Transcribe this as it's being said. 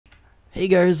Hey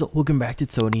guys, welcome back to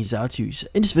Tony's How-Tos.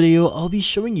 In this video, I'll be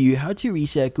showing you how to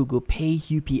reset Google Pay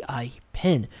UPI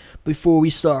PIN. Before we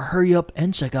start, hurry up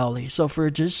and check out the software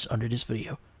just under this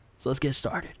video. So let's get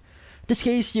started. In this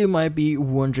case, you might be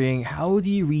wondering, how do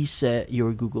you reset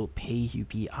your Google Pay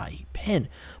UPI PIN?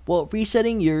 Well,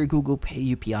 resetting your Google Pay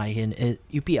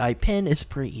UPI PIN is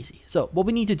pretty easy. So what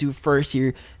we need to do first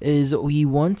here is we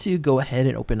want to go ahead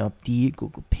and open up the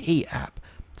Google Pay app.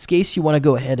 In this case, you want to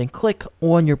go ahead and click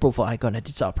on your profile icon at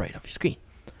the top right of your screen.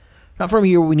 Now from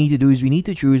here, what we need to do is we need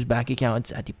to choose bank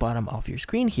accounts at the bottom of your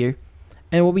screen here.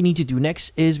 And what we need to do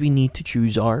next is we need to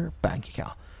choose our bank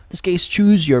account. In this case,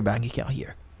 choose your bank account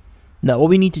here. Now what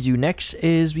we need to do next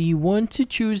is we want to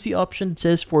choose the option that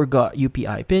says forgot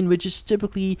UPI PIN, which is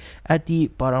typically at the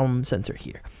bottom center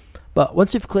here. But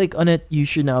once you've clicked on it, you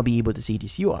should now be able to see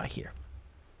this UI here.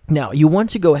 Now, you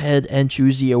want to go ahead and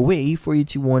choose the way for you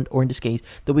to want, or in this case,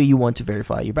 the way you want to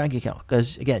verify your bank account.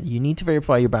 Because again, you need to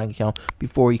verify your bank account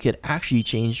before you could actually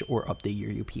change or update your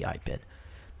UPI PIN. In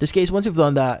this case, once you've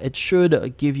done that, it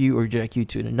should give you or direct you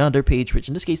to another page, which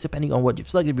in this case, depending on what you've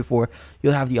selected before,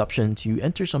 you'll have the option to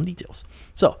enter some details.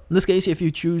 So in this case, if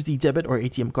you choose the debit or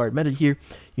ATM card method here,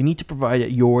 you need to provide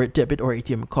your debit or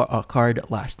ATM card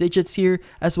last digits here,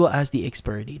 as well as the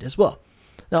expiry date as well.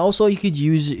 Now also, you could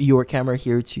use your camera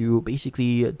here to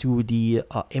basically do the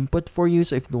input for you,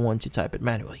 so if you don't want to type it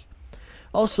manually.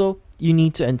 Also, you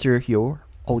need to enter your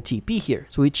OTP here,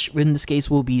 so which in this case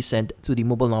will be sent to the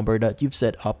mobile number that you've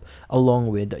set up along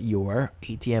with your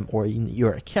ATM or in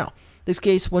your account. In this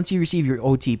case, once you receive your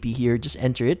OTP here, just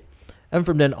enter it, and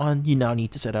from then on, you now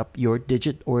need to set up your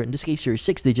digit, or in this case, your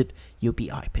 6-digit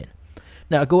UPI PIN.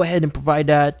 Now go ahead and provide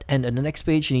that, and on the next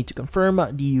page you need to confirm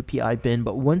the UPI PIN,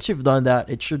 but once you've done that,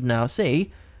 it should now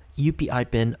say UPI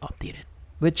PIN updated,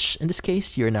 which in this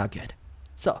case you're now good.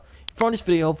 So if you found this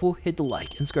video helpful, hit the like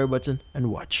and subscribe button and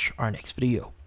watch our next video.